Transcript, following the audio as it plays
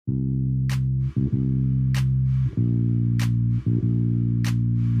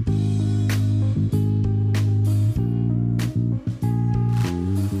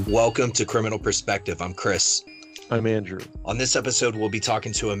Welcome to Criminal Perspective. I'm Chris. I'm Andrew. On this episode, we'll be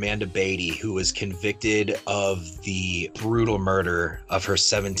talking to Amanda Beaty, who was convicted of the brutal murder of her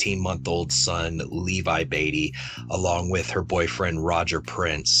 17-month-old son, Levi Beaty, along with her boyfriend, Roger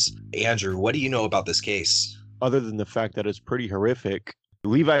Prince. Andrew, what do you know about this case? Other than the fact that it's pretty horrific,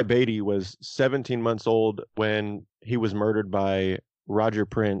 Levi Beaty was 17 months old when he was murdered by Roger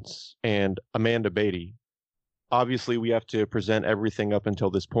Prince and Amanda Beaty. Obviously, we have to present everything up until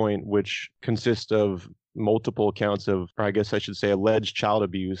this point, which consists of multiple accounts of, or I guess I should say, alleged child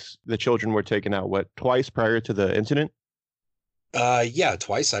abuse. The children were taken out, twice prior to the incident? Yeah,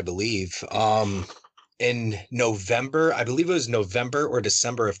 twice, I believe. In November, I believe it was November or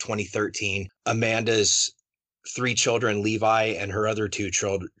December of 2013, Amanda's three children, Levi and her other two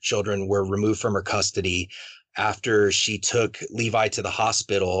children, were removed from her custody after she took Levi to the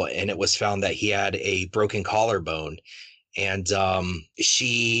hospital, and it was found that he had a broken collarbone. And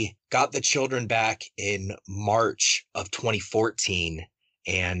she got the children back in March of 2014,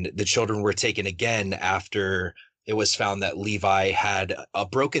 and the children were taken again after it was found that Levi had a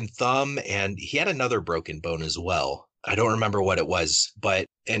broken thumb and he had another broken bone as well. I don't remember what it was, but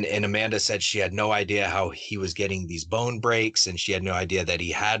and Amanda said she had no idea how he was getting these bone breaks, and she had no idea that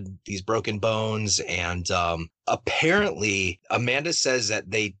he had these broken bones. And apparently, Amanda says that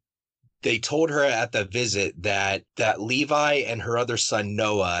they told her at the visit that Levi and her other son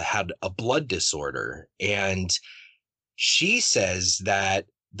Noah had a blood disorder, and she says that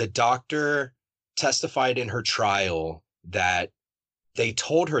the doctor testified in her trial that they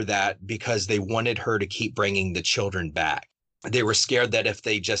told her that because they wanted her to keep bringing the children back. They were scared that if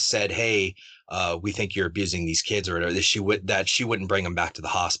they just said, hey, we think you're abusing these kids or whatever, that she wouldn't bring them back to the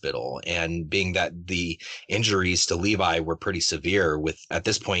hospital. And being that the injuries to Levi were pretty severe, with at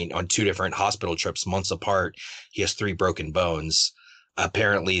this point on 2 different hospital trips months apart, he has 3 broken bones.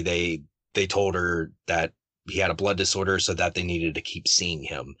 Apparently they told her that he had a blood disorder, so that they needed to keep seeing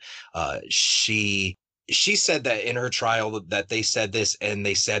him. She said that in her trial that they said this, and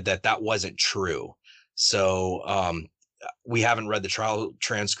they said that wasn't true. So we haven't read the trial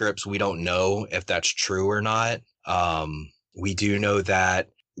transcripts. We don't know if that's true or not. We do know that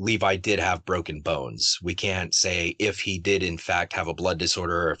Levi did have broken bones. We can't say if he did in fact have a blood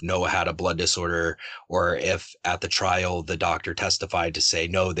disorder, or if Noah had a blood disorder, or if at the trial the doctor testified to say,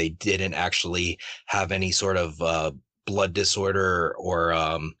 no, they didn't actually have any sort of blood disorder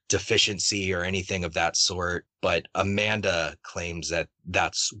or deficiency or anything of that sort. But Amanda claims that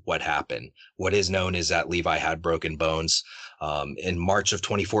that's what happened. What is known is that Levi had broken bones. In March of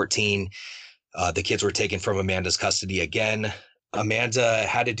 2014, the kids were taken from Amanda's custody again. Amanda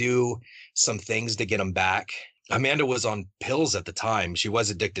had to do some things to get them back. Amanda was on pills at the time. She was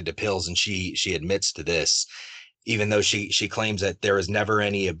addicted to pills, and she admits to this, even though she claims that there was never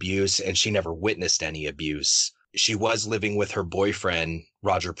any abuse and she never witnessed any abuse. She was living with her boyfriend,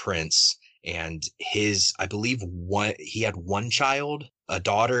 Roger Prince, and I believe he had 1 child, a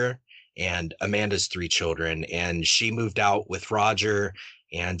daughter, and Amanda's 3 children. And she moved out with Roger.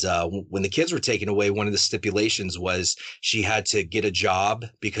 And when the kids were taken away, one of the stipulations was she had to get a job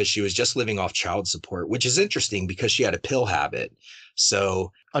because she was just living off child support, which is interesting because she had a pill habit.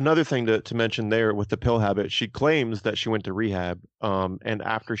 So another thing to mention there with the pill habit, she claims that she went to rehab, and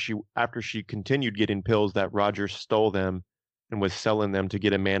after she continued getting pills, that Roger stole them and was selling them to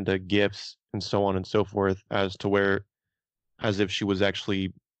get Amanda gifts and so on and so forth, as if she was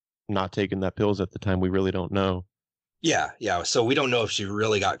actually not taking that pills at the time. We really don't know. Yeah. So we don't know if she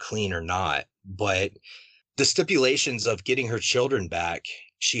really got clean or not, but the stipulations of getting her children back,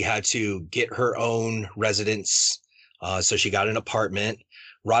 she had to get her own residence. So she got an apartment.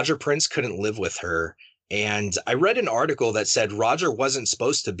 Roger Prince couldn't live with her. And I read an article that said Roger wasn't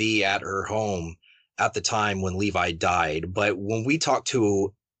supposed to be at her home at the time when Levi died. But when we talked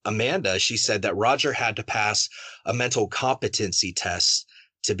to Amanda, she said that Roger had to pass a mental competency test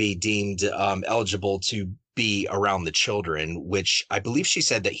to be deemed eligible to be around the children, which I believe she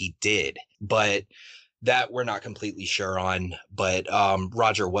said that he did, but that we're not completely sure on. But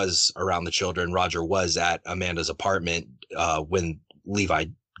Roger was around the children. Roger was at Amanda's apartment when Levi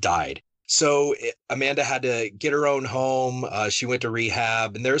died. So Amanda had to get her own home. She went to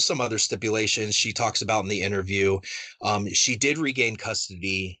rehab, and there's some other stipulations she talks about in the interview. She did regain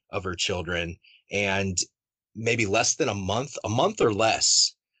custody of her children, and maybe less than a month or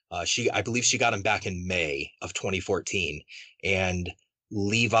less. I believe she got him back in May of 2014, and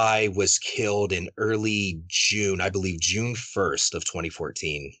Levi was killed in early June, I believe June 1st of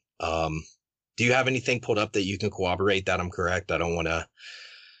 2014. Do you have anything pulled up that you can corroborate that I'm correct? I don't want to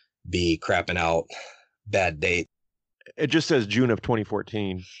be crapping out bad date. It just says June of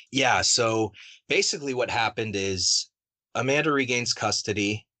 2014. Yeah, so basically what happened is Amanda regains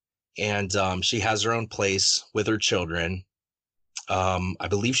custody and she has her own place with her children. I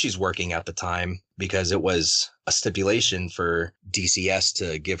believe she's working at the time because it was a stipulation for DCS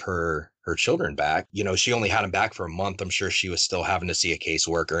to give her children back. You know, she only had them back for a month. I'm sure she was still having to see a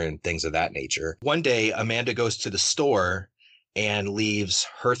caseworker and things of that nature. One day, Amanda goes to the store and leaves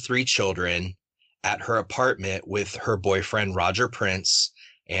her three children at her apartment with her boyfriend, Roger Prince,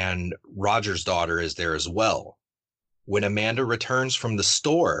 and Roger's daughter is there as well. When Amanda returns from the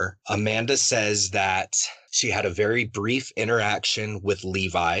store, Amanda says that she had a very brief interaction with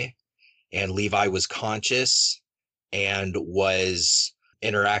Levi, and Levi was conscious and was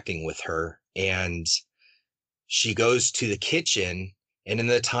interacting with her. And she goes to the kitchen, and in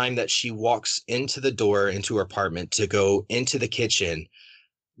the time that she walks into the door into her apartment to go into the kitchen,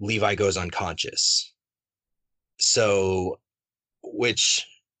 Levi goes unconscious. So, which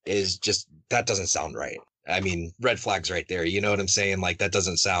is just, that doesn't sound right. I mean, red flags right there. You know what I'm saying? Like, that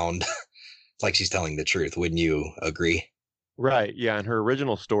doesn't sound like she's telling the truth. Wouldn't you agree? Right. Yeah. And her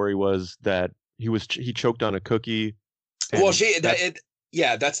original story was that he choked on a cookie, Well, and that's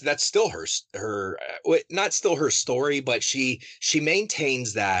yeah, that's still her, not still her story, but she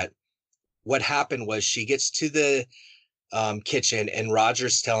maintains that what happened was she gets to the kitchen and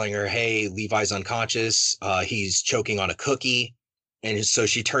Roger's telling her, "Hey, Levi's unconscious. He's choking on a cookie." And so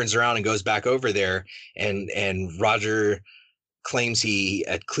she turns around and goes back over there, and Roger claims he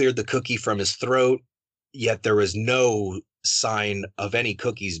had cleared the cookie from his throat, yet there was no sign of any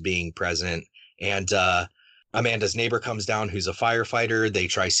cookies being present. And Amanda's neighbor comes down, who's a firefighter. They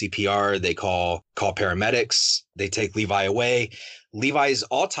try CPR. They call paramedics. They take Levi away. Levi's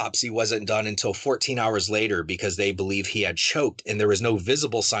autopsy wasn't done until 14 hours later because they believe he had choked and there was no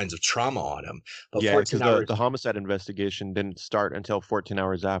visible signs of trauma on him. But yeah, because 14 the hours. the homicide investigation didn't start until 14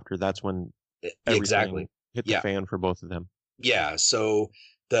 hours after. That's when everything Exactly. hit the Yeah. fan for both of them. Yeah. So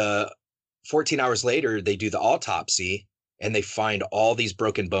the 14 hours later, they do the autopsy and they find all these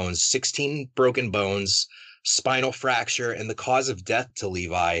broken bones, 16 broken bones, spinal fracture. And the cause of death to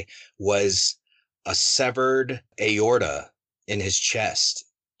Levi was a severed aorta in his chest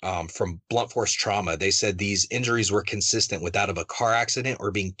from blunt force trauma. They said these injuries were consistent with that of a car accident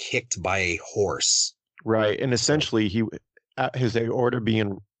or being kicked by a horse. Right. And So essentially, his aorta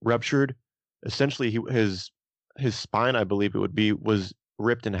being ruptured, essentially his spine, I believe it would be, was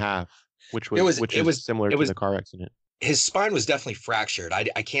ripped in half, which it is was, similar it to was, the car accident. his spine was definitely fractured. I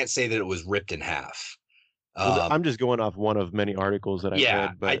can't say that it was ripped in half. Well, Um, I'm just going off one of many articles that I've Yeah,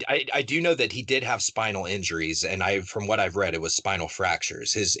 read, but I do know that he did have spinal injuries, and from what I've read, it was spinal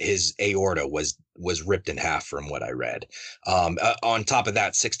fractures. His aorta was ripped in half, from what I read. On top of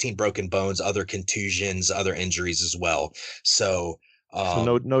that, 16 broken bones, other contusions, other injuries as well. So,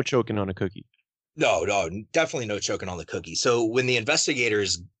 no choking on a cookie. no, definitely no choking on the cookie. So when the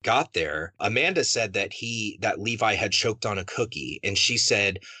investigators got there, Amanda said that Levi had choked on a cookie, and she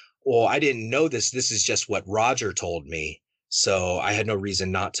said, "Well, I didn't know this. This is just what Roger told me, so I had no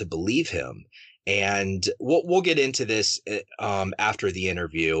reason not to believe him." And we'll get into this after the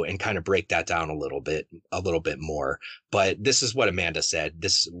interview and kind of break that down a little bit more. But this is what Amanda said.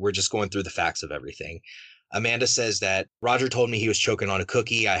 We're just going through the facts of everything. Amanda says that Roger told me he was choking on a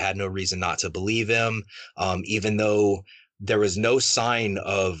cookie. I had no reason not to believe him, even though there was no sign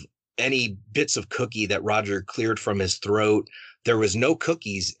of any bits of cookie that Roger cleared from his throat. There was no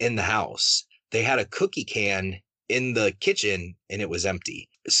cookies in the house. They had a cookie can in the kitchen and it was empty.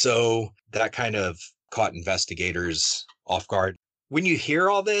 So that kind of caught investigators off guard. When you hear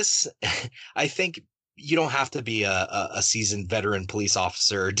all this, I think you don't have to be a seasoned veteran police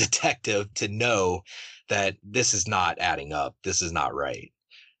officer or detective to know that this is not adding up. This is not right.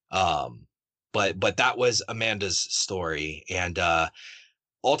 Um, but that was Amanda's story, and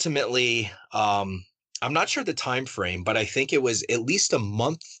ultimately, I'm not sure the time frame, but I think it was at least a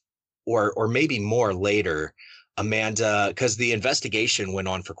month or maybe more later. Amanda, because the investigation went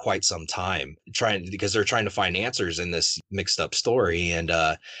on for quite some time, because they're trying to find answers in this mixed up story, and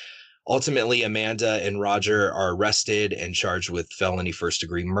ultimately, Amanda and Roger are arrested and charged with felony first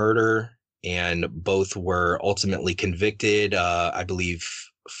degree murder, and both were ultimately convicted. I believe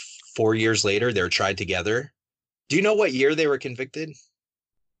 4 years later, they were tried together. Do you know what year they were convicted?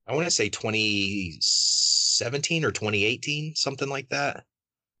 I want to say 2017 or 2018, something like that.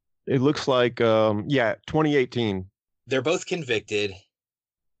 it looks like 2018. They're both convicted,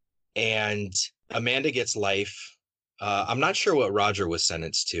 and Amanda gets life. I'm not sure what Roger was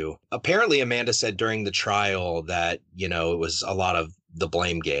sentenced to. Apparently, Amanda said during the trial that, it was a lot of the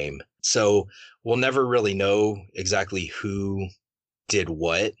blame game. So we'll never really know exactly who did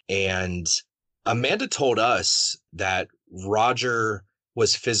what. And Amanda told us that Roger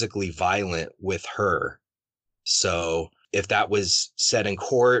was physically violent with her. So if that was said in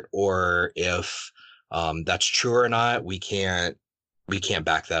court or if that's true or not, we can't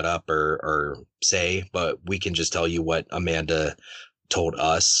back that up or say, but we can just tell you what Amanda told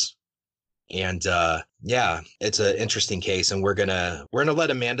us. And yeah, it's an interesting case, and we're gonna let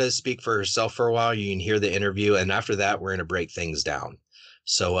Amanda speak for herself for a while. You can hear the interview, and after that, we're gonna break things down.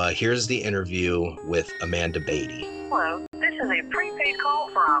 So here's the interview with Amanda Beaty. Hello, this is a prepaid call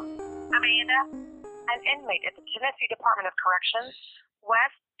from Amanda, an inmate at the Tennessee Department of Corrections,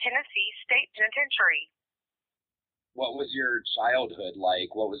 West Tennessee State Penitentiary. What was your childhood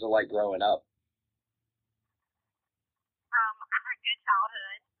like? What was it like growing up? I had a good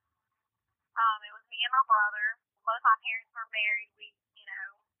childhood. It was me and my brother. Both my parents were married. We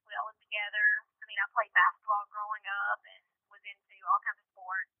all lived together. I mean, I played basketball growing up and was into all kinds of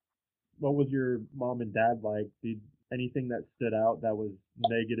sports. What was your mom and dad like? Did anything that stood out that was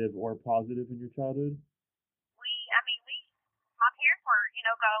negative or positive in your childhood? My parents were,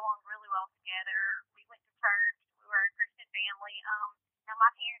 got along really well together. We went to church. We were a Christian family. Now my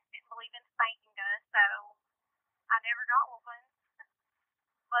parents didn't believe in spanking us, so I never got whooping.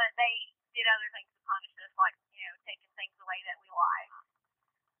 But they did other things to punish us, like, taking things away that we liked.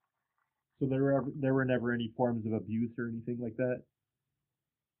 So there were never any forms of abuse or anything like that?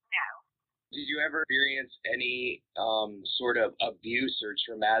 No. Did you ever experience any sort of abuse or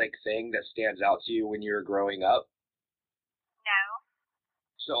traumatic thing that stands out to you when you were growing up? No.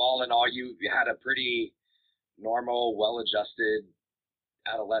 So all in all, you had a pretty normal, well-adjusted,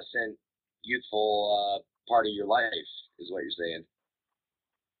 adolescent, youthful part of your life, is what you're saying.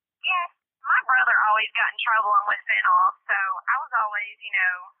 Yeah, my brother always got in trouble and was sent off, so I was always,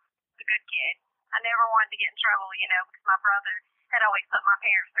 a good kid. I never wanted to get in trouble, because my brother had always put my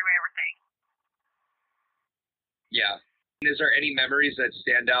parents through everything. Yeah. Is there any memories that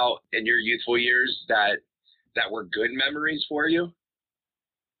stand out in your youthful years that were good memories for you?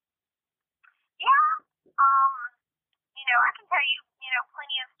 Yeah. I can tell you,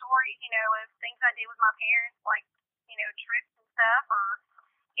 plenty of stories, of things I did with my parents, like, trips and stuff, or,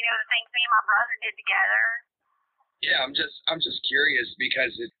 the things me and my brother did together. Yeah, I'm just curious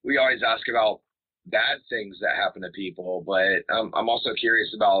because we always ask about bad things that happen to people, but I'm also curious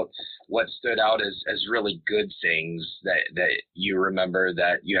about what stood out as really good things that you remember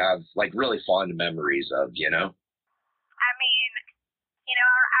that you have like really fond memories of, I mean,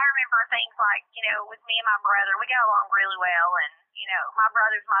 I remember things like, with me and my brother, we got along really well, and, my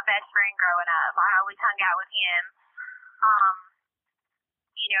brother's my best friend growing up. I always hung out with him.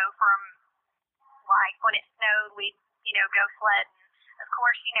 From like when it snowed, we'd, go sledding. Of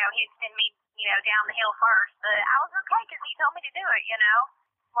course, he'd send me, down the hill first, but I was okay because he told me to do it,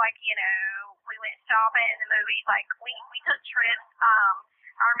 Like, we went shopping in the movies, like we took trips.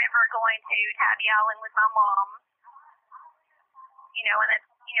 I remember going to Tabby Island with my mom, and that's,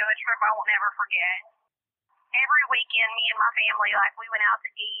 a trip I won't never forget. Every weekend, me and my family, like, we went out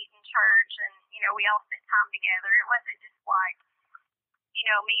to eat in church, and, we all spent time together. It wasn't just like,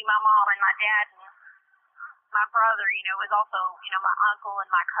 me, my mom, and my dad, and my brother, was also, my uncle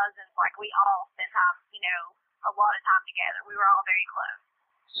and my cousins. Like, we all spent time, a lot of time together. We were all very close.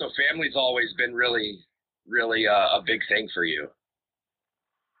 So family's always been really, really a big thing for you.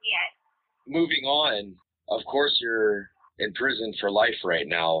 Yes. Moving on, of course you're in prison for life right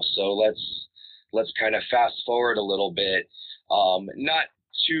now, so let's kind of fast forward a little bit. Not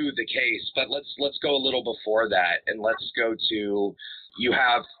to the case, but let's go a little before that, and let's go to, you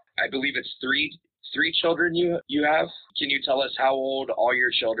have, I believe it's three children you have. Can you tell us how old all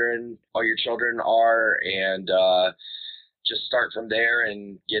your children are, and just start from there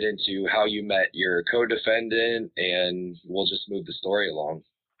and get into how you met your co-defendant, and we'll just move the story along.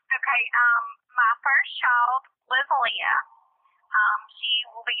 Okay, my first child was Leah. She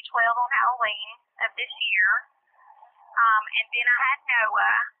will be 12 on Halloween of this year. And then I had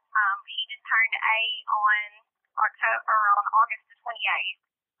Noah. He just turned 8 on August the 29th,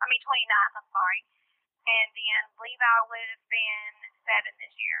 I'm sorry. And then Levi would have been 7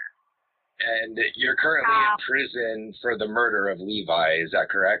 this year. And you're currently in prison for the murder of Levi, is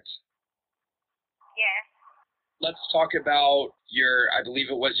that correct? Yes. Let's talk about I believe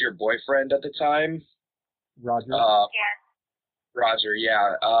it was your boyfriend at the time? Roger? Yes. Roger,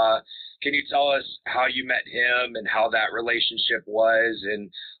 yeah. Can you tell us how you met him and how that relationship was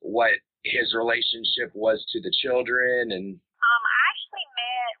and what his relationship was to the children? And I actually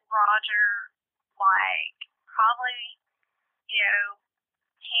met Roger, like, probably,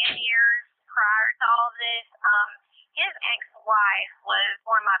 10 years prior to all of this, his ex-wife was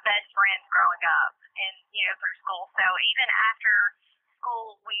one of my best friends growing up and, through school. So even after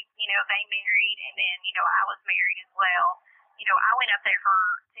school, they married, and then, I was married as well. I went up there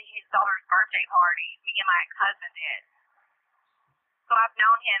to his daughter's birthday party, me and my ex-husband did. So I've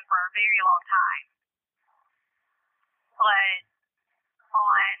known him for a very long time. But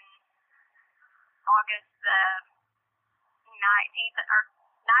on August the 19th,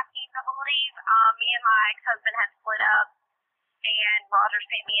 I believe, me and my ex-husband had split up, and Roger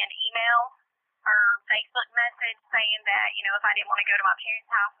sent me an email or Facebook message saying that, if I didn't want to go to my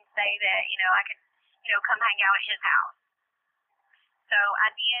parents' house and stay, that, I could, come hang out at his house. So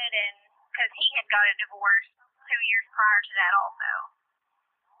I did, and because he had got a divorce 2 years prior to that also.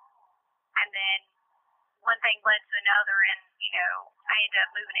 And then one thing led to another, and, I ended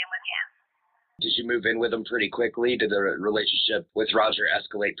up moving in with him. Did you move in with him pretty quickly? Did the relationship with Roger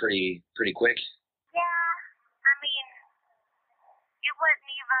escalate pretty quick? Yeah, I mean, it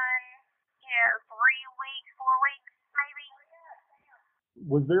wasn't even, 3 weeks, 4 weeks, maybe.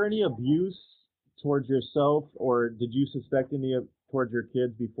 Was there any abuse towards yourself, or did you suspect any towards your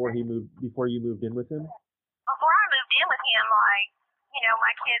kids before you moved in with him? Before I moved in with him,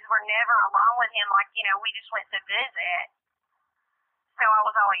 my kids were never alone with him. We just went to visit. So I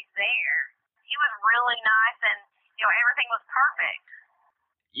was always there. He was really nice, and, everything was perfect.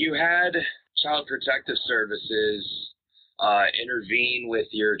 You had Child Protective Services intervene with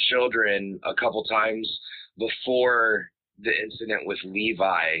your children a couple times before the incident with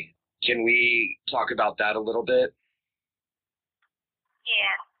Levi. Can we talk about that a little bit?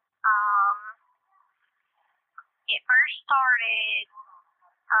 Yes. It first started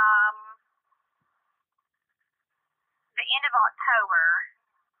the end of October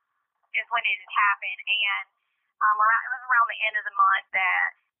is when it had happened, and it was around the end of the month that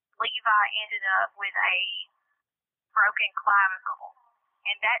Levi ended up with a broken clavicle.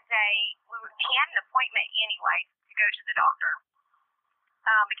 And that day, he had an appointment anyway to go to the doctor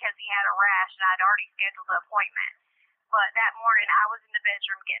because he had a rash, and I'd already scheduled the appointment. But that morning, I was in the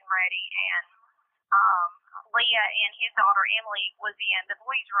bedroom getting ready, and Leah and his daughter Emily was in the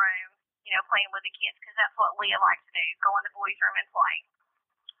boys' room, playing with the kids, because that's what Leah likes to do, go in the boys' room and play.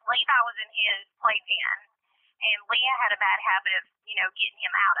 Levi was in his playpen, and Leah had a bad habit of, getting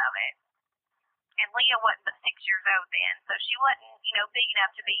him out of it. And Leah wasn't but 6 years old then, so she wasn't, big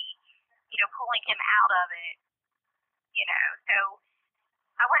enough to be, pulling him out of it, So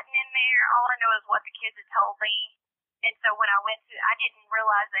I wasn't in there. All I know is what the kids had told me. And so when I didn't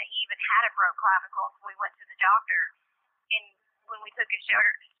realize that he even had a broke clavicle, so we went to the doctor. And when we took his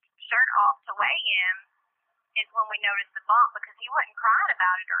shirt off to weigh him, is when we noticed the bump, because he wasn't crying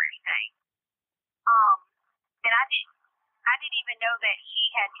about it or anything. And I didn't even know that he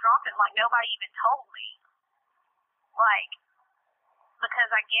had dropped it. Nobody even told me.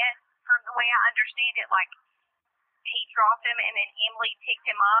 Because I guess from the way I understand it, he dropped him, and then Emily picked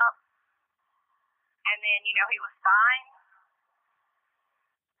him up, and then, he was fine.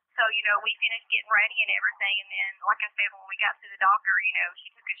 So, we finished getting ready and everything, and then, like I said, when we got to the doctor, she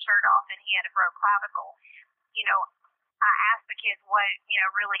took his shirt off, and he had a broke clavicle. I asked the kids what,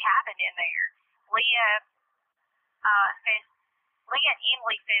 really happened in there. Leah and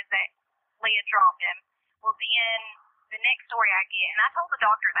Emily says that Leah dropped him. Well, then the next story I get, and I told the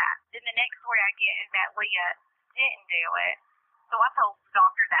doctor that, then the next story I get is that Leah didn't do it. So I told the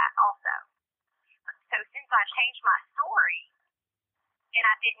doctor that also. So since I changed my story, and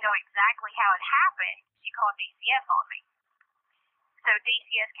I didn't know exactly how it happened, she called DCS on me. So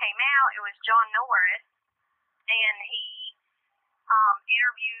DCS came out. It was John Norris, and he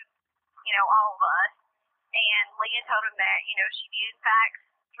interviewed, all of us. And Leah told him that, she did in fact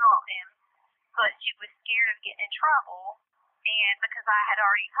drop him, but she was scared of getting in trouble. And because I had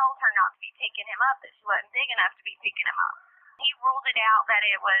already told her not to be picking him up, that she wasn't big enough to be picking him up. He ruled it out that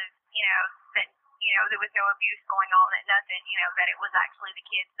it was, that, there was no abuse going on, that nothing, that it was actually the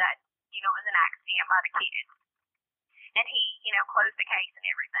kids, that, it was an accident by the kids. And he, closed the case and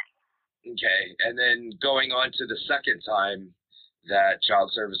everything. Okay, and then going on to the second time that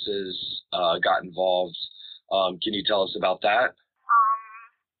Child Services got involved, can you tell us about that?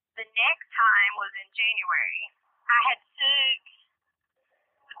 The next time was in January. I had took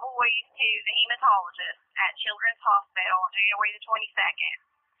the boys to the hematologist at Children's Hospital on January the 22nd,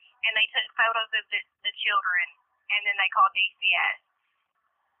 and they took photos of the children, and then they called DCS.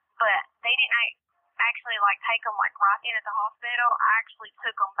 But they didn't actually take them right in at the hospital. I actually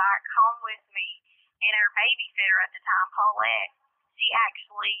took them back home with me, and our babysitter at the time, Paulette, she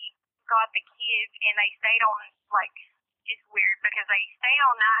actually got the kids, and they stayed on is weird because they stay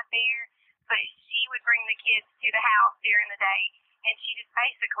all night there, but she would bring the kids to the house during the day, and she just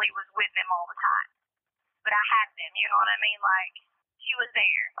basically was with them all the time. But I had them, you know what I mean? Like, she was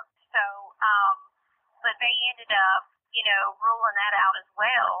there. So, but they ended up, ruling that out as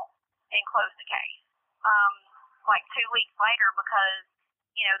well and closed the case. Like 2 weeks later because,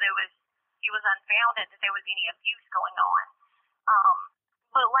 it was unfounded that there was any abuse going on.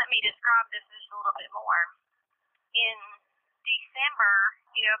 But let me describe this just a little bit more. In December,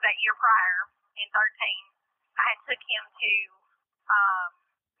 that year prior, in 13, I had took him to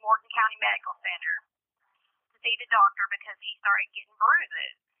Morgan County Medical Center to see the doctor because he started getting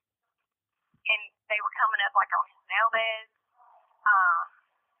bruises. And they were coming up like on his nail beds,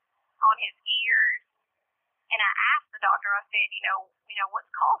 on his ears. And I asked the doctor, I said,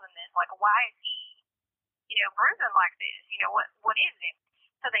 what's causing this? Like, why is he, bruising like this? What is it?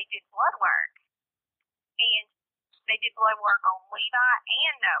 So they did blood work. And they did blood work on Levi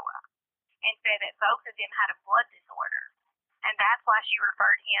and Noah and said that both of them had a blood disorder. And that's why she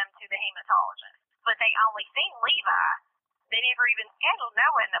referred him to the hematologist. But they only seen Levi. They never even scheduled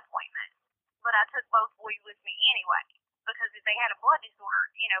Noah an appointment. But I took both boys with me anyway. Because if they had a blood disorder,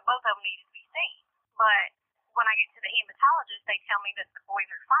 both of them needed to be seen. But when I get to the hematologist, they tell me that the boys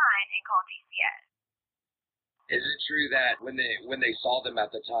are fine and call DCS. Is it true that when they saw them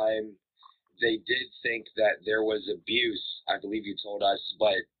at the time, they did think that there was abuse, I believe you told us,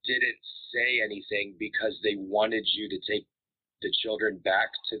 but didn't say anything because they wanted you to take the children back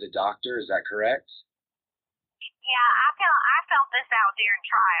to the doctor? Is that correct? Yeah, I found this out during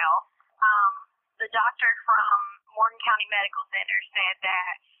trial. The doctor from Morgan County Medical Center said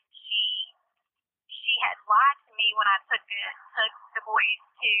that she had lied to me when I took the boys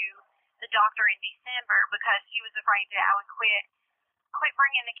to the doctor in December because she was afraid that I would quit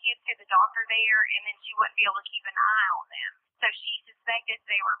bringing the kids to the doctor there, and then she wouldn't be able to keep an eye on them. So she suspected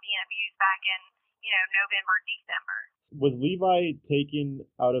they were being abused back in, November, December. Was Levi taken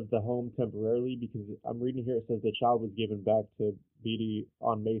out of the home temporarily? Because I'm reading here, it says the child was given back to Beaty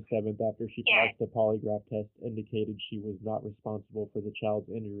on May 7th after she passed the polygraph test indicated she was not responsible for the child's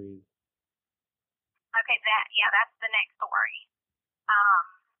injuries. Okay, that's the next story.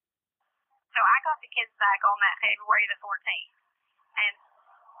 So I got the kids back on that February the 14th. And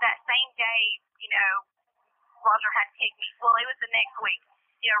that same day, Roger had kicked me. Well, it was the next week.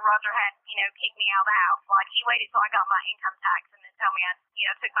 Roger had, kicked me out of the house. Like, he waited till I got my income tax and then told me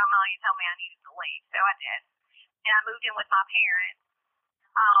took my money and told me I needed to leave. So I did. And I moved in with my parents.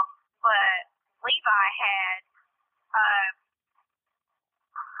 But Levi had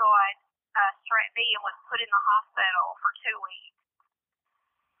got strep B and was put in the hospital for 2 weeks.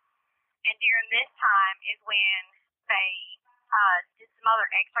 And during this time is when they did some other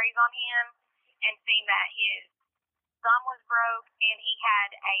x-rays on him and seen that his thumb was broke and he had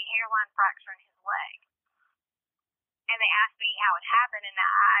a hairline fracture in his leg. And they asked me how it happened, and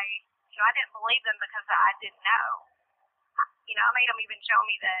I didn't believe them because I didn't know. I made them even show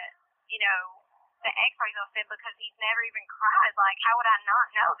me the x-rays. I said, because he's never even cried. Like, how would I not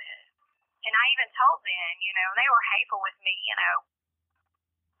know this? And I even told them, they were hateful with me,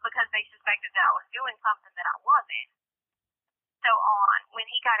 because they suspected that I was doing something that I wasn't. So when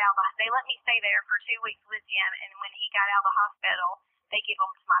he got out, they let me stay there for 2 weeks with him, and when he got out of the hospital, they give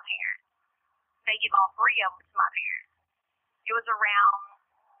him to my parents. They give all 3 of them to my parents. It was around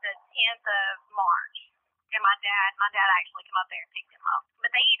the 10th of March, and my dad actually came up there and picked him up.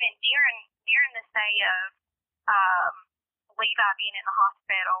 But they even, during the stay of Levi being in the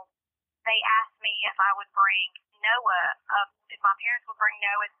hospital, they asked me if I would bring Noah up, if my parents would bring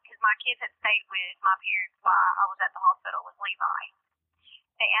Noah, because my kids had stayed with my parents while I was at the hospital with Levi.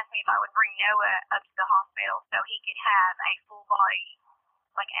 They asked me if I would bring Noah up to the hospital so he could have a full body,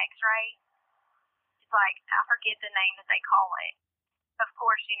 like, x-ray. It's like, I forget the name that they call it. Of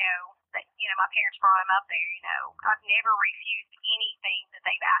course, my parents brought him up there, I've never refused anything that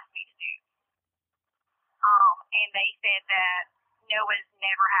they've asked me to do. And they said that Noah's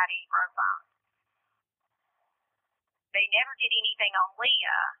never had any broke bones. They never did anything on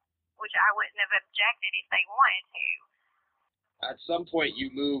Leah, which I wouldn't have objected if they wanted to. At some point, you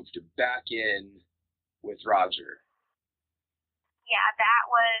moved back in with Roger. Yeah, that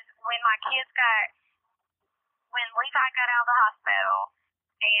was when when Levi got out of the hospital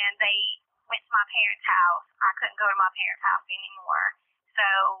and they went to my parents' house. I couldn't go to my parents' house anymore.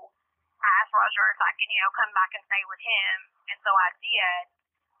 So I asked Roger if I could, come back and stay with him, and so I did.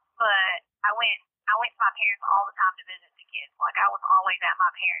 But I went to my parents all the time to visit the kids. Like, I was always at my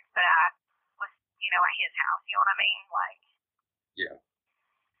parents', but I was, at his house. You know what I mean? Like, yeah.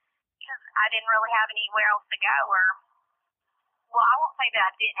 because I didn't really have anywhere else to go, or well, I won't say that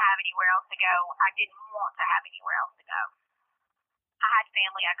I didn't have anywhere else to go. I didn't want to have anywhere else to go. I had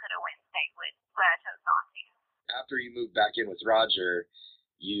family I could have went and stayed with, but I chose not to. After you moved back in with Roger,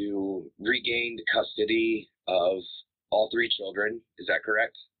 you regained custody of all three children. Is that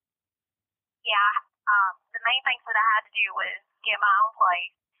correct? Yeah. The main things that I had to do was get my own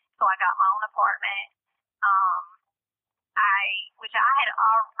place. So I got my own apartment.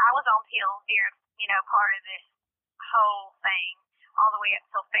 I was on pills during, part of this whole thing all the way up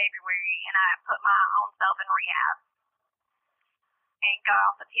till February, and I put my own self in rehab and got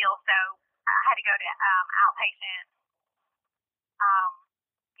off the pill. So I had to go to outpatient,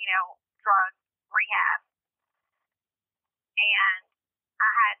 drug rehab, and I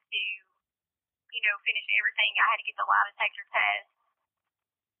had to, finish everything. I had to get the lie detector test.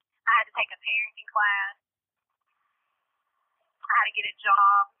 I had to take a parenting class. I had to get a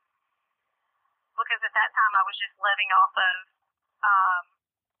job because at that time I was just living off of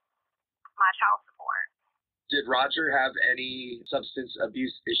my child support. Did Roger have any substance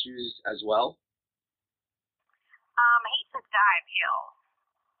abuse issues as well? He took diet pills,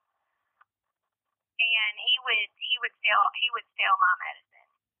 and he would steal my medicine.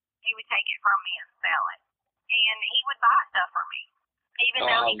 He would take it from me and sell it, and he would buy stuff from me, even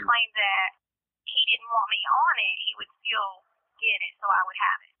though he claimed that he didn't want me on it. He would still get it, so I would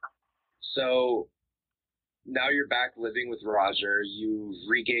have it. So now you're back living with Roger. You've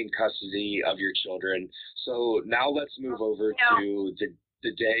regained custody of your children. So now let's move over to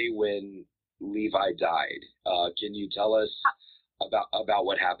the day when Levi died. Can you tell us about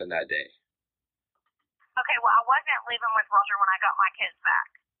what happened that day? Okay, well, I wasn't living with Roger when I got my kids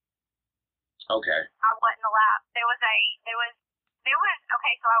back. Okay. I wasn't allowed.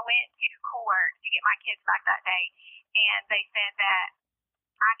 Okay, so I went to court to get my kids back that day, and they said that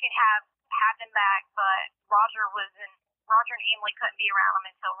I could have them back, but Roger and Emily couldn't be around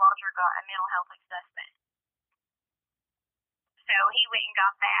them until Roger got a mental health assessment. So he went and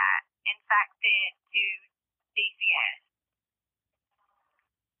got that and faxed it to DCS.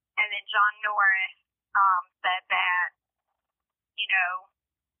 And then John Norris said that,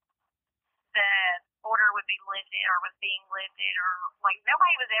 the order would be lifted or was being lifted, or like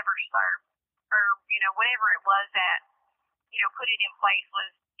nobody was ever served, or, whatever it was that, put it in place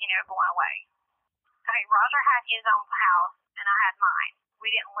was, going away. Okay, Roger had his own house and I had mine. We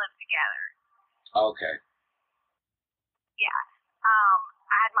didn't live together. Okay. Yeah.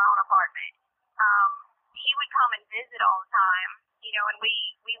 I had my own apartment. He would come and visit all the time, and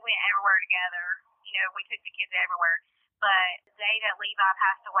we went everywhere together. We took the kids everywhere. But the day that Levi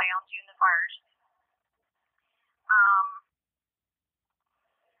passed away on June the 1st,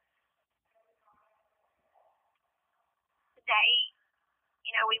 the day,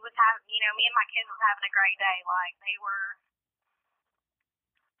 we was having, me and my kids was having a great day. Like, they were,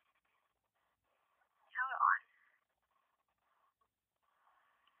 hold on,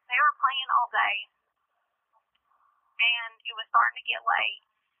 they were playing all day, and it was starting to get late,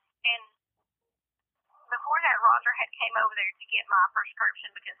 and before that, Roger had came over there to get my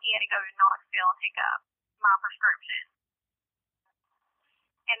prescription because he had to go to Knoxville and pick up my prescription.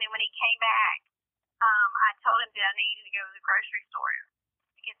 And then when he came back, I told him that I needed to go to the grocery store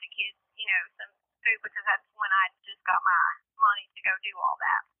to get the kids, some food, because that's when I just got my money to go do all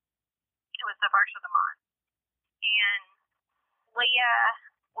that. It was the first of the month. And Leah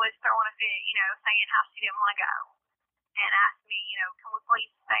was throwing a fit, saying how she didn't want to go, and asked me, can we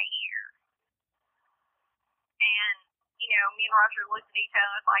please stay here? And, me and Roger looked at each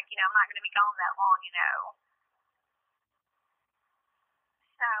other like, I'm not going to be gone that long,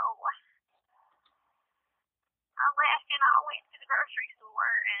 So I left and I went to the grocery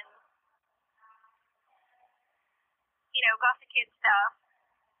store and, got the kids stuff.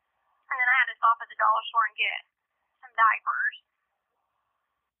 And then I had to stop at the dollar store and get some diapers.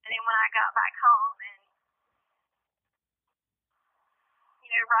 And then when I got back home and,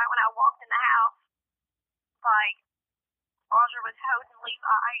 right when I walked in the house, like, Roger was hosing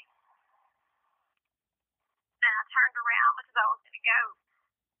Levi, and I turned around because I was going to go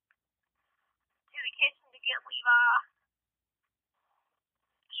to the kitchen to get Levi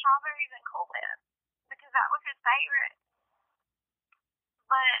strawberries and Cool Whip because that was his favorite.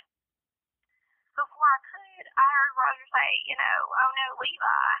 But before I could, I heard Roger say, oh no,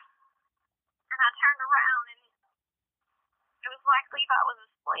 Levi. And I turned around and it was like Levi was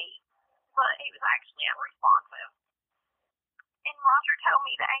asleep, but he was actually unresponsive. And Roger told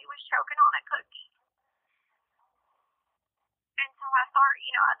me that he was choking on a cookie. And so I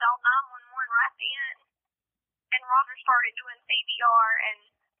started, I dialed 911 right then. And Roger started doing CPR, and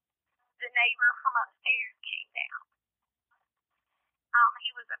the neighbor from upstairs came down.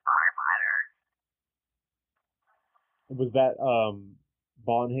 He was a firefighter. Was that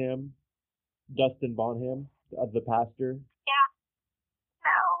Bonham, Dustin Bonham, the pastor? Yeah.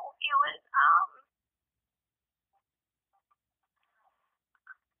 No, it was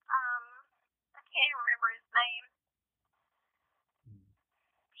I can't remember his name.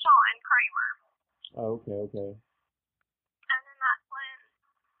 Sean Kramer. Oh, okay. And then that's when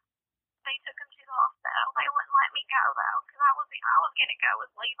they took him to the hospital. They wouldn't let me go though, because I was gonna go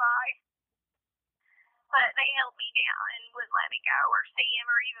with Levi, but they held me down and wouldn't let me go or see him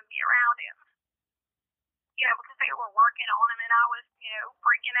or even be around him. Because they were working on him and I was,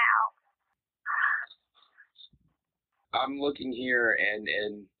 freaking out. I'm looking here,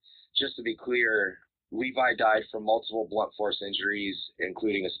 and just to be clear, Levi died from multiple blunt force injuries,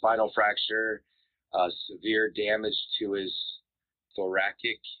 including a spinal fracture, severe damage to his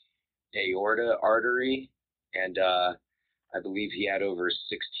thoracic aorta artery, and I believe he had over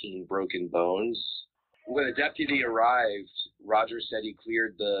 16 broken bones. When a deputy arrived, Roger said he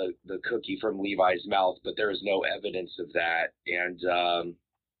cleared the cookie from Levi's mouth, but there is no evidence of that, and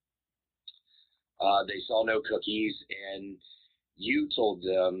they saw no cookies, and you told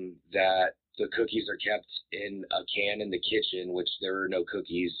them that the cookies are kept in a can in the kitchen, which there were no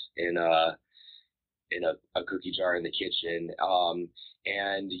cookies in a cookie jar in the kitchen.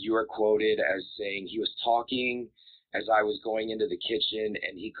 And you are quoted as saying, he was talking as I was going into the kitchen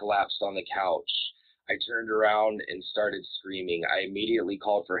and he collapsed on the couch. I turned around and started screaming. I immediately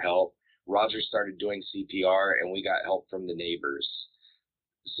called for help. Roger started doing CPR and we got help from the neighbors.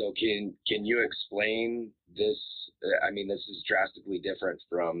 So can you explain this? I mean, this is drastically different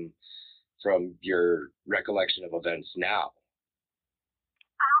from your recollection of events now.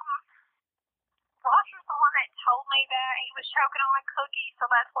 Roger's the one that told me that he was choking on a cookie, so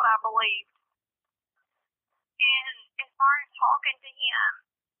that's what I believed. And as far as talking to him,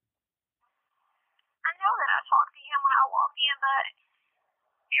 I know that I talked to him when I walked in, but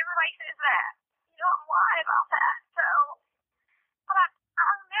everybody says that. I'm lying about that. So, but I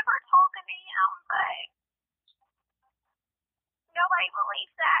remember talking to him, but nobody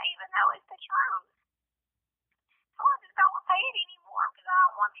believes that, even though it's the truth. So I just don't say it anymore because I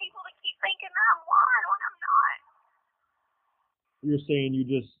don't want people to keep thinking that I'm lying when I'm not. You're saying you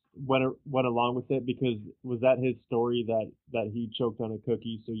just went along with it because was that his story that he choked on a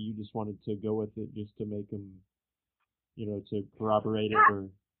cookie, so you just wanted to go with it just to make him, to corroborate it, or?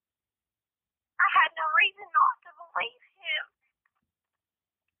 I had no reason not to believe him.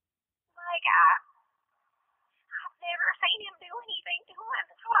 Like I've never seen him do anything to him,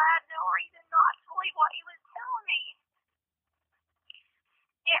 so I had no reason not to believe what he was telling me.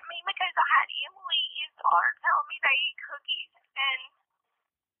 Because I had Emily, his daughter, telling me they eat cookies, and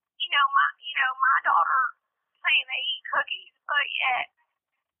my daughter saying they eat cookies, but yet,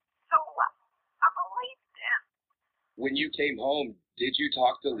 so I believed them. When you came home, did you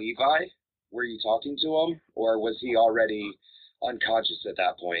talk to Levi? Were you talking to him, or was he already unconscious at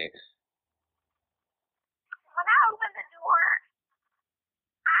that point? When I opened the door,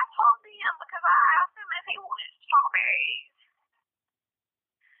 I talked to him because I asked him if he wanted strawberries.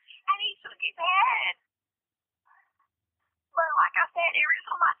 And he shook his head. But like I said, every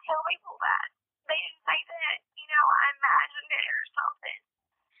time I tell people that, they didn't say that, I imagined it or something.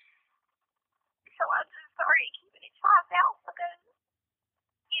 So I just started keeping it to myself because,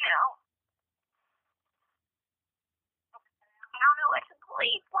 I don't know what to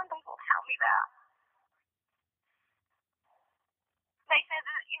believe when people tell me that. They said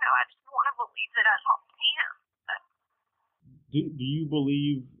that, I just want to believe that I talked to him. But Do you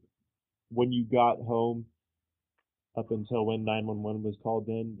believe when you got home, up until when 911 was called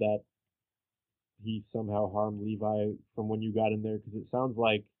in, that he somehow harmed Levi from when you got in there? Because it sounds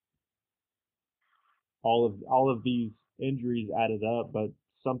like all of these injuries added up, but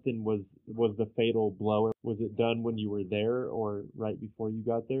something was the fatal blow. Was it done when you were there or right before you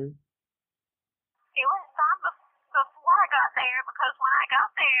got there? it was done before I got there because when I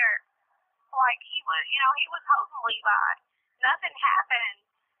got there, like he was holding Levi. Nothing happened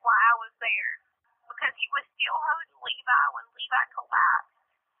while I was there because he was still holding Levi when Levi collapsed.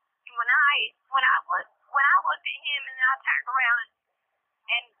 And when I looked at him and I turned around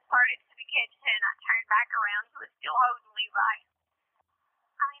and started to the kitchen, I turned back around. He was still holding Levi.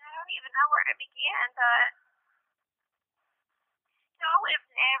 I mean, I don't even know where to begin, but I would have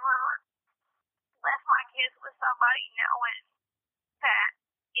never left my kids with somebody knowing that,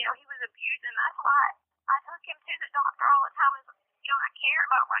 he was abusing. That's why I took him to the doctor all the time. I care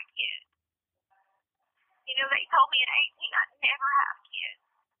about my kids. They told me at 18 I'd never have kids.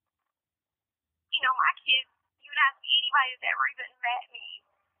 My kids, you would ask any anybody that's ever even met me,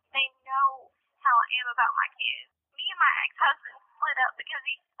 they know how I am about my kids. Me and my ex-husband split up because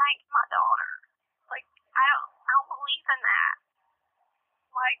he spanked my daughter. Like, I don't believe in that.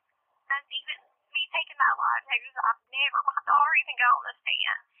 Like, that's even me taking that lie because my daughter even got on the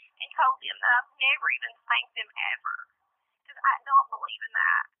stand and told him that I've never even spanked him ever. Because I don't believe in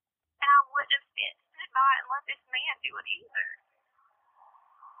that. And I wouldn't have stood by and let this man do it either.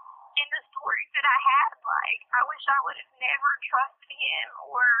 And the stories that I had, like, I wish I would have never trusted him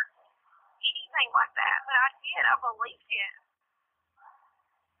or anything like that. But I did. I believed him.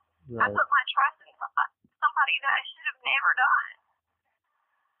 Right. I put my trust in somebody that I should have never done.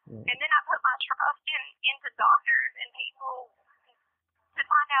 Right. And then I put my trust into doctors and people to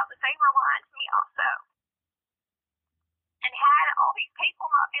find out that they were lying to me also. And had all these people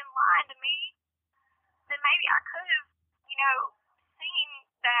not been lying to me, then maybe I could have, seen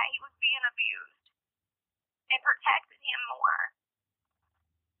that he was being abused and protected him more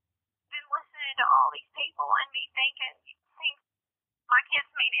than listening to all these people and me thinking, my kids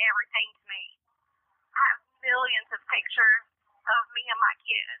mean everything to me. I have millions of pictures of me and my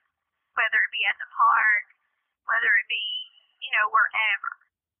kids, whether it be at the park, whether it be, wherever.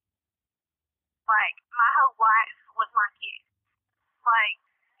 Like, my whole life was my kids. Like,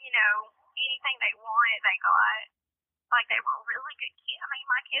 anything they wanted, they got. Like, they were really good kids. I mean,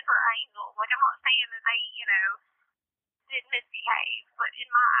 my kids were angels. Like, I'm not saying that they, did misbehave, but in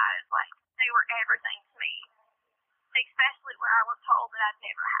my eyes, like, they were everything to me. Especially where I was told that I'd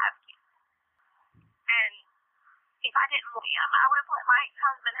never have kids. And if I didn't want him, I would have let my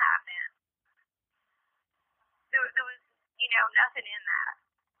ex-husband have them. There was, nothing in that.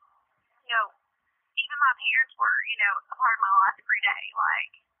 Even my parents were, a part of my life every day.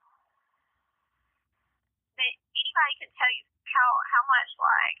 Like, that anybody can tell you how much,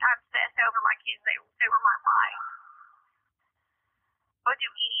 like, I obsessed over my kids. They were my life. I would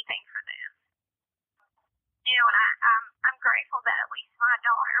do anything for them. And I'm grateful that at least my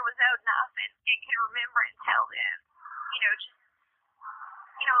daughter was old enough and can remember and tell them, just,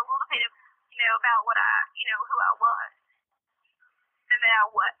 a little bit of, about what who I was. And that I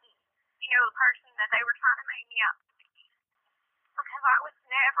wasn't, the person that they were trying to make me out to be. Because I was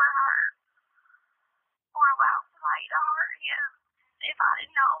never hurt or allow somebody to hurt him. If I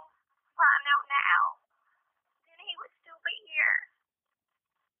didn't know what I know now, then he would still be here.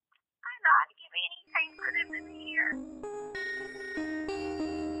 I'd not give anything for them to be here.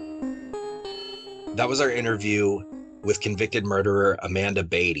 That was our interview with convicted murderer Amanda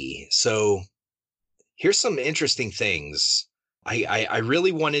Beaty. So here's some interesting things. I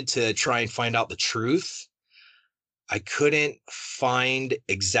really wanted to try and find out the truth. I couldn't find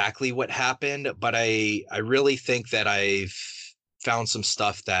exactly what happened, but I really think that I've found some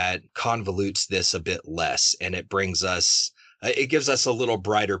stuff that convolutes this a bit less, and it gives us a little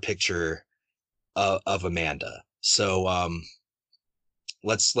brighter picture of Amanda. So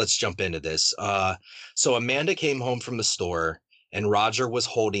let's jump into this. So Amanda came home from the store, and Roger was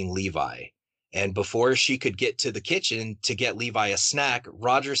holding Levi. And before she could get to the kitchen to get Levi a snack,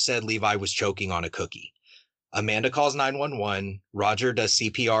 Roger said Levi was choking on a cookie. Amanda calls 911. Roger does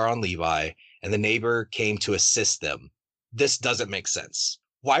CPR on Levi, and the neighbor came to assist them. This doesn't make sense.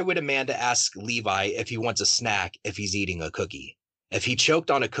 Why would Amanda ask Levi if he wants a snack if he's eating a cookie? If he choked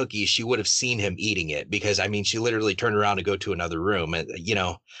on a cookie, she would have seen him eating it, because, I mean, she literally turned around to go to another room. And,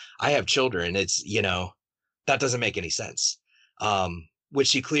 I have children. It's, that doesn't make any sense. Which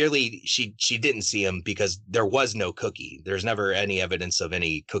she clearly, she didn't see him, because there was no cookie. There's never any evidence of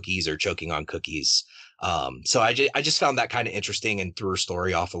any cookies or choking on cookies. So I just found that kind of interesting and threw her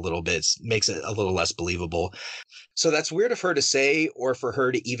story off a little bit. Makes it a little less believable. So that's weird of her to say, or for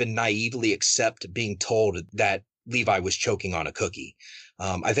her to even naively accept being told that Levi was choking on a cookie.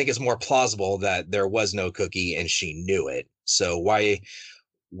 I think it's more plausible that there was no cookie and she knew it. So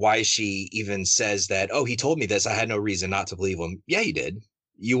why she even says that, oh, he told me this, I had no reason not to believe him. Yeah, you did.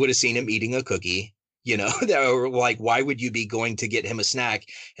 You would have seen him eating a cookie, like, why would you be going to get him a snack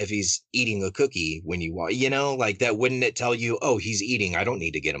if he's eating a cookie when you want, like, that? Wouldn't it tell you, oh, he's eating, I don't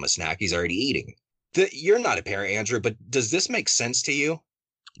need to get him a snack, he's already eating? You're not a parent, Andrew, but does this make sense to you?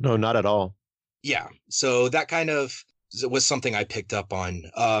 No, not at all. Yeah. So that kind of was something I picked up on.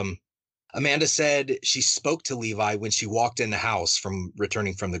 Amanda said she spoke to Levi when she walked in the house from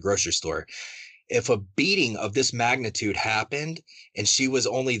returning from the grocery store. If a beating of this magnitude happened and she was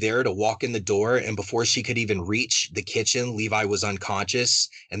only there to walk in the door, and before she could even reach the kitchen, Levi was unconscious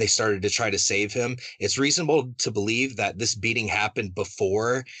and they started to try to save him, it's reasonable to believe that this beating happened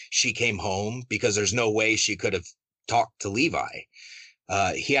before she came home, because there's no way she could have talked to Levi.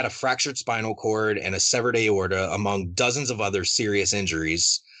 He had a fractured spinal cord and a severed aorta, among dozens of other serious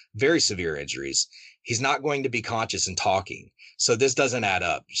injuries, very severe injuries. He's not going to be conscious and talking. So this doesn't add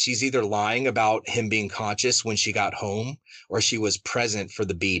up. She's either lying about him being conscious when she got home, or she was present for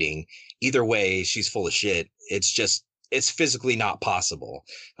the beating. Either way, she's full of shit. It's physically not possible.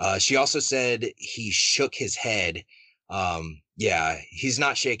 She also said he shook his head. Yeah, he's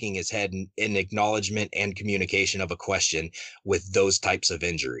not shaking his head in acknowledgement and communication of a question with those types of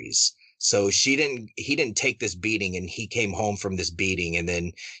injuries. So he didn't take this beating, and he came home from this beating, and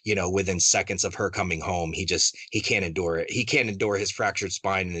then, within seconds of her coming home, he can't endure it. He can't endure his fractured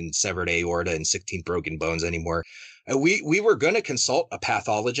spine and severed aorta and 16 broken bones anymore. We were going to consult a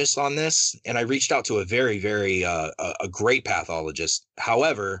pathologist on this, and I reached out to a very, very a great pathologist.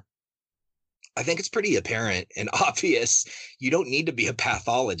 However, I think it's pretty apparent and obvious. You don't need to be a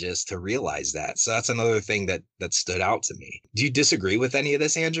pathologist to realize that. So that's another thing that stood out to me. Do you disagree with any of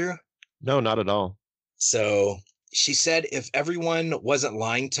this, Andrew? No, not at all. So she said if everyone wasn't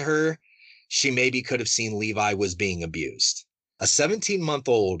lying to her, she maybe could have seen Levi was being abused. A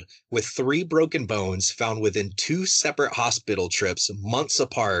 17-month-old with 3 broken bones found within 2 separate hospital trips months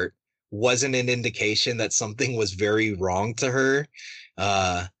apart wasn't an indication that something was very wrong to her.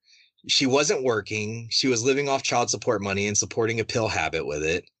 She wasn't working. She was living off child support money and supporting a pill habit with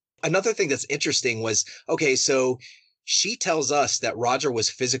it. Another thing that's interesting was, okay, so she tells us that Roger was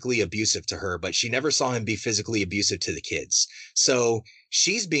physically abusive to her, but she never saw him be physically abusive to the kids. So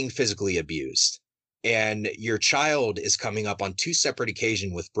she's being physically abused, and your child is coming up on 2 separate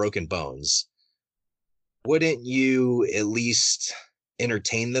occasions with broken bones. Wouldn't you at least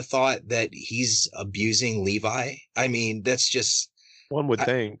entertain the thought that he's abusing Levi? I mean, that's just... One would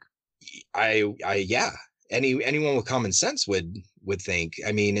think. Yeah. Anyone with common sense would think.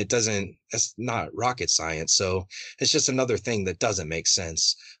 I mean, that's not rocket science. So it's just another thing that doesn't make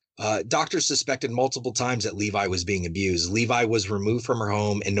sense. Doctors suspected multiple times that Levi was being abused. Levi was removed from her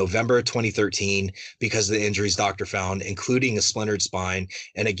home in November 2013 because of the injuries doctor found, including a splintered spine,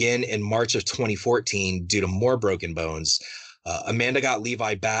 and again in March of 2014 due to more broken bones. Amanda got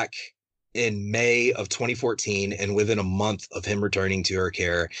Levi back in May of 2014, and within a month of him returning to her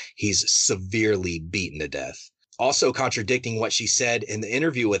care, he's severely beaten to death. Also contradicting what she said in the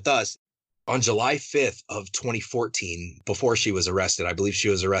interview with us on July 5th of 2014, before she was arrested. I believe she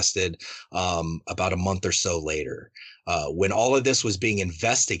was arrested about a month or so later. When all of this was being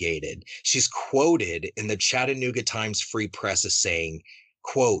investigated, she's quoted in the Chattanooga Times Free Press as saying,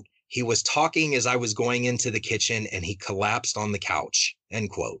 quote, "He was talking as I was going into the kitchen and he collapsed on the couch," end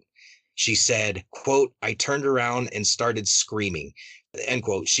quote. She said, quote, "I turned around and started screaming," end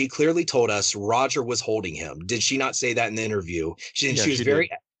quote. She clearly told us Roger was holding him. Did she not say that in the interview? She's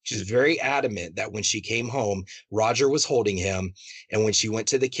very adamant that when she came home, Roger was holding him. And when she went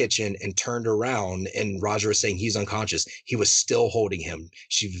to the kitchen and turned around and Roger was saying he's unconscious, he was still holding him.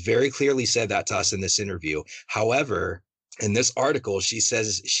 She very clearly said that to us in this interview. However, in this article,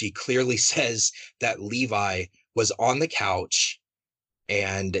 she clearly says that Levi was on the couch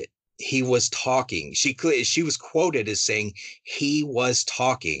and he was talking. She was quoted as saying he was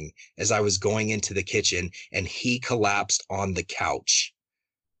talking as I was going into the kitchen and he collapsed on the couch.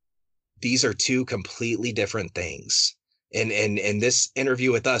 These are 2 completely different things. And this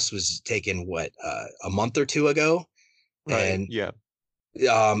interview with us was taken a month or 2 ago. Right. And yeah.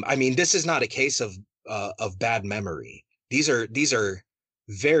 I mean, this is not a case of bad memory. These are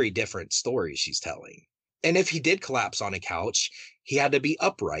very different stories she's telling. And if he did collapse on a couch, he had to be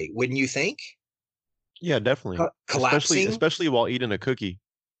upright, wouldn't you think? Yeah, definitely. Collapsing, especially while eating a cookie.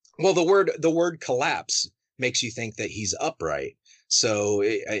 Well, the word collapse makes you think that he's upright. So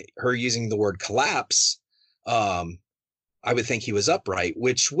her using the word collapse, I would think he was upright,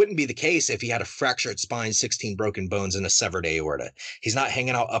 which wouldn't be the case if he had a fractured spine, 16 broken bones, and a severed aorta. He's not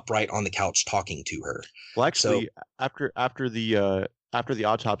hanging out upright on the couch talking to her. Well, actually, after the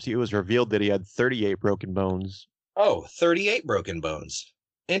autopsy, it was revealed that he had 38 broken bones. Oh, 38 broken bones.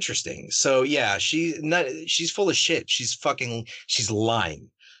 Interesting. So yeah, she's full of shit. She's lying.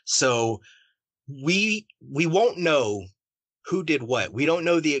 So we won't know who did what. We don't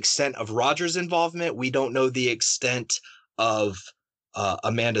know the extent of Roger's involvement. We don't know the extent of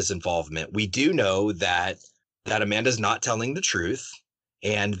Amanda's involvement. We do know that Amanda's not telling the truth.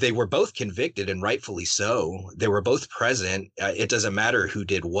 And they were both convicted, and rightfully so. They were both present. It doesn't matter who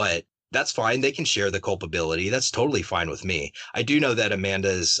did what. That's fine. They can share the culpability. That's totally fine with me. I do know that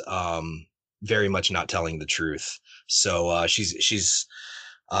Amanda's very much not telling the truth. So she's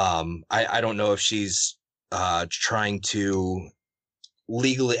I don't know if she's trying to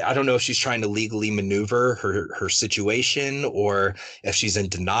legally, I don't know if she's trying to legally maneuver her situation or if she's in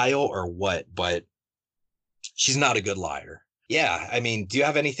denial or what, but she's not a good liar. Yeah, I mean, do you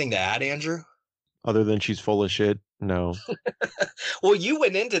have anything to add, Andrew? Other than she's full of shit, no. Well, you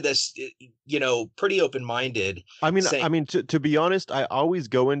went into this, pretty open-minded, I saying, mean, to be honest, I always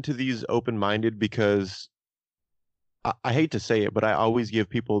go into these open-minded because I hate to say it, but I always give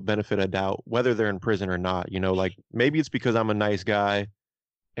people benefit of doubt, whether they're in prison or not. Like maybe it's because I'm a nice guy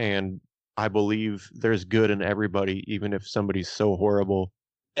and I believe there's good in everybody, even if somebody's so horrible.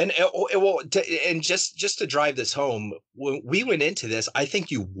 and just to drive this home, when we went into this, I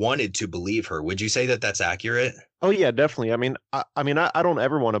think you wanted to believe her. Would you say that that's accurate? Oh yeah, definitely. I don't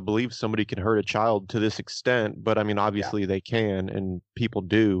ever want to believe somebody can hurt a child to this extent, but I mean, Yeah. obviously they can, and people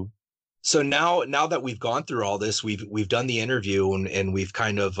do. So now that we've gone through all this, we've done the interview and we've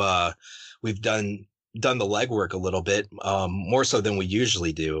kind of we've done the legwork a little bit, more so than we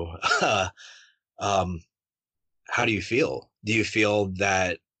usually do. um, how do you feel? Do you feel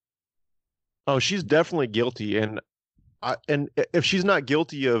that Oh, she's definitely guilty, and if she's not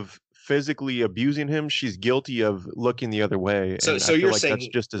guilty of physically abusing him, she's guilty of looking the other way, so and so I feel you're like that's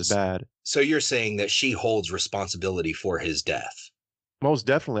saying just as bad. so you're saying that she holds responsibility for his death? Most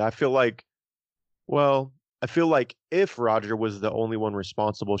definitely. Well, I feel like if Roger was the only one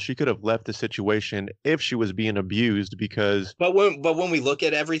responsible, she could have left the situation if she was being abused because But when we look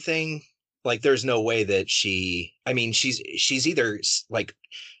at everything, like there's no way that I mean, she's either like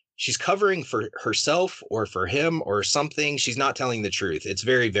she's covering for herself or for him or something. She's not telling the truth. It's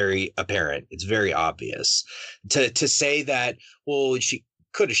very, very apparent. It's very obvious. To say that, well, she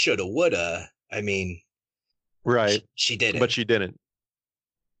coulda, shoulda, woulda. I mean, right, she but didn't. she didn't.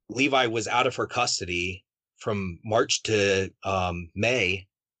 Levi was out of her custody from March to May,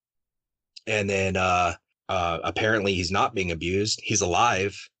 and then apparently he's not being abused. He's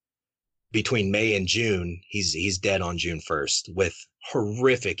alive. Between May and June, he's dead on June 1st with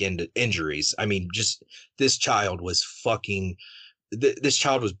horrific injuries. I mean, just this child was this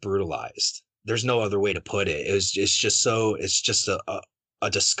child was brutalized. There's no other way to put it. It's just a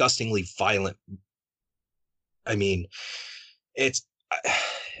disgustingly violent. I mean, it's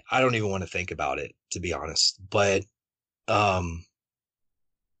I don't even want to think about it, to be honest. But um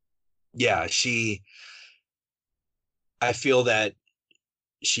yeah, I feel that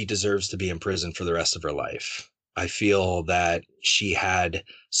she deserves to be in prison for the rest of her life. I feel that she had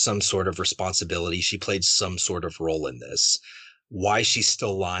some sort of responsibility. She played some sort of role in this. Why she's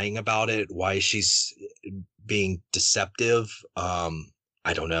still lying about it, why she's being deceptive,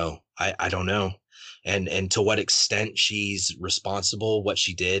 I don't know. I don't know. And to what extent she's responsible, what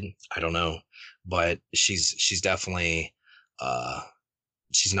she did, I don't know. But she's definitely uh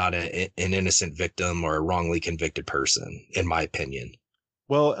she's not an innocent victim or a wrongly convicted person, in my opinion.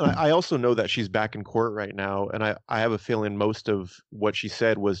 Well, and I also know that she's back in court right now, and I have a feeling most of what she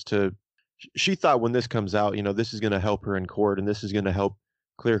said was she thought when this comes out, this is going to help her in court and this is going to help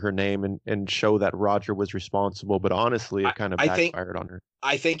clear her name and show that Roger was responsible. But honestly, I, it kind of I think backfired on her.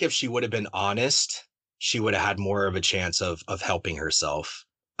 I think if she would have been honest, she would have had more of a chance of helping herself.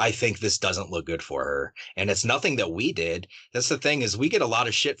 I think this doesn't look good for her. And it's nothing that we did. That's the thing, is we get a lot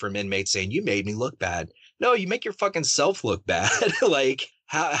of shit from inmates saying, you made me look bad. No, you make your fucking self look bad. Like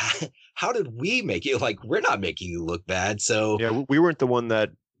how did we make it? Like, we're not making you look bad. So Yeah, we weren't the one that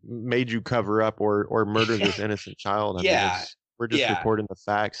made you cover up or murder this innocent child. I mean, yeah, we're just yeah. reporting the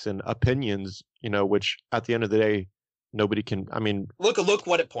facts and opinions, which at the end of the day, nobody can. I mean, Look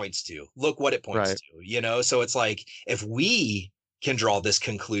what it points to. Look what it points right. to. So it's like, if we can draw this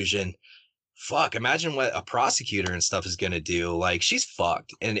conclusion, fuck, imagine what a prosecutor and stuff is going to do. Like, she's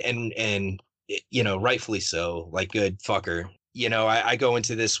fucked, and rightfully so. Like, good fucker. I go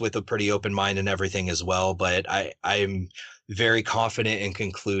into this with a pretty open mind and everything as well, but I'm very confident in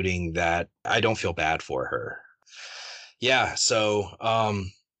concluding that I don't feel bad for her. Yeah, so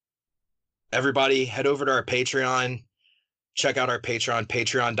everybody head over to our Patreon. Check out our Patreon,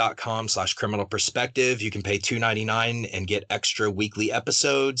 patreon.com/criminal perspective. You can pay $2.99 and get extra weekly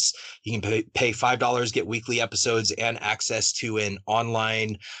episodes. You can pay $5, get weekly episodes and access to an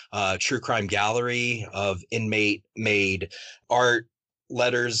online true crime gallery of inmate made art,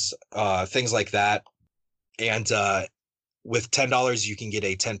 letters, things like that. And with $10, you can get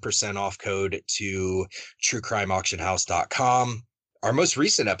a 10% off code to truecrimeauctionhouse.com. Our most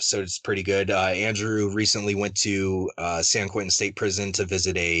recent episode is pretty good. Andrew recently went to San Quentin State Prison to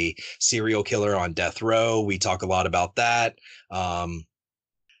visit a serial killer on death row. We talk a lot about that.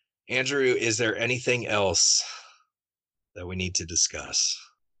 Andrew, is there anything else that we need to discuss?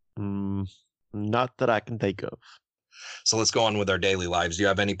 Not that I can think of. So let's go on with our daily lives. Do you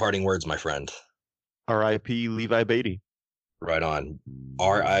have any parting words, my friend? R.I.P. Levi Beaty. Right on.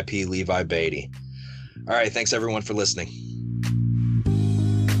 R.I.P. Levi Beaty. All right. Thanks, everyone, for listening.